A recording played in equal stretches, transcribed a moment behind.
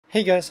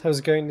Hey guys, how's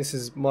it going? This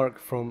is Mark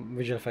from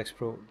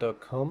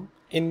VisualFxPro.com.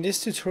 In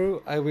this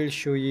tutorial, I will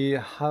show you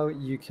how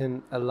you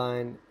can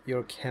align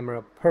your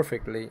camera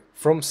perfectly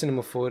from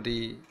Cinema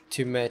 4D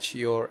to match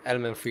your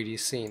Element 3D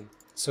scene.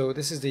 So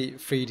this is the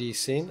 3D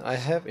scene I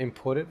have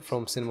imported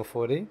from Cinema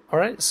 4D.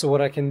 Alright, so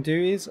what I can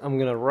do is I'm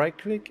gonna right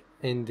click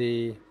in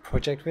the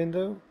project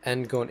window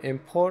and go on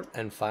import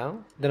and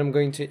file. Then I'm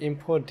going to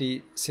import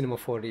the Cinema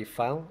 4D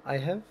file I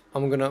have.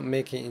 I'm gonna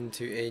make it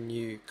into a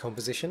new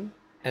composition.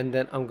 And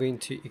then I'm going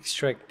to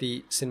extract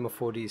the Cinema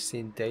 4D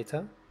scene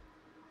data.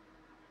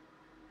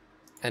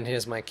 And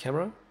here's my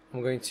camera.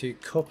 I'm going to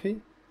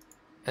copy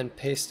and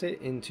paste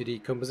it into the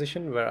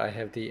composition where I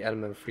have the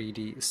Element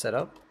 3D set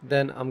up.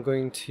 Then I'm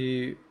going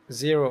to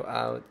zero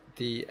out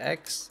the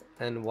X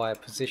and Y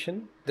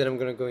position. Then I'm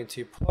going to go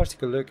into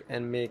particle look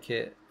and make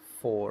it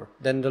 4.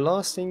 Then the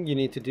last thing you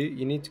need to do,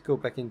 you need to go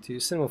back into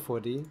Cinema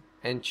 4D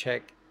and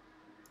check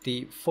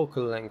the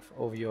focal length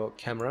of your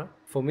camera.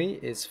 For me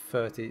it's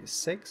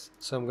 36,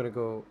 so I'm gonna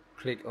go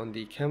click on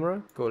the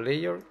camera, go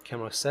layer,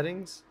 camera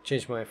settings,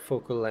 change my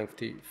focal length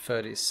to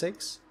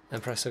 36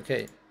 and press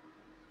OK.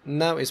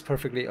 Now it's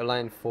perfectly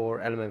aligned for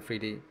Element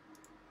 3D.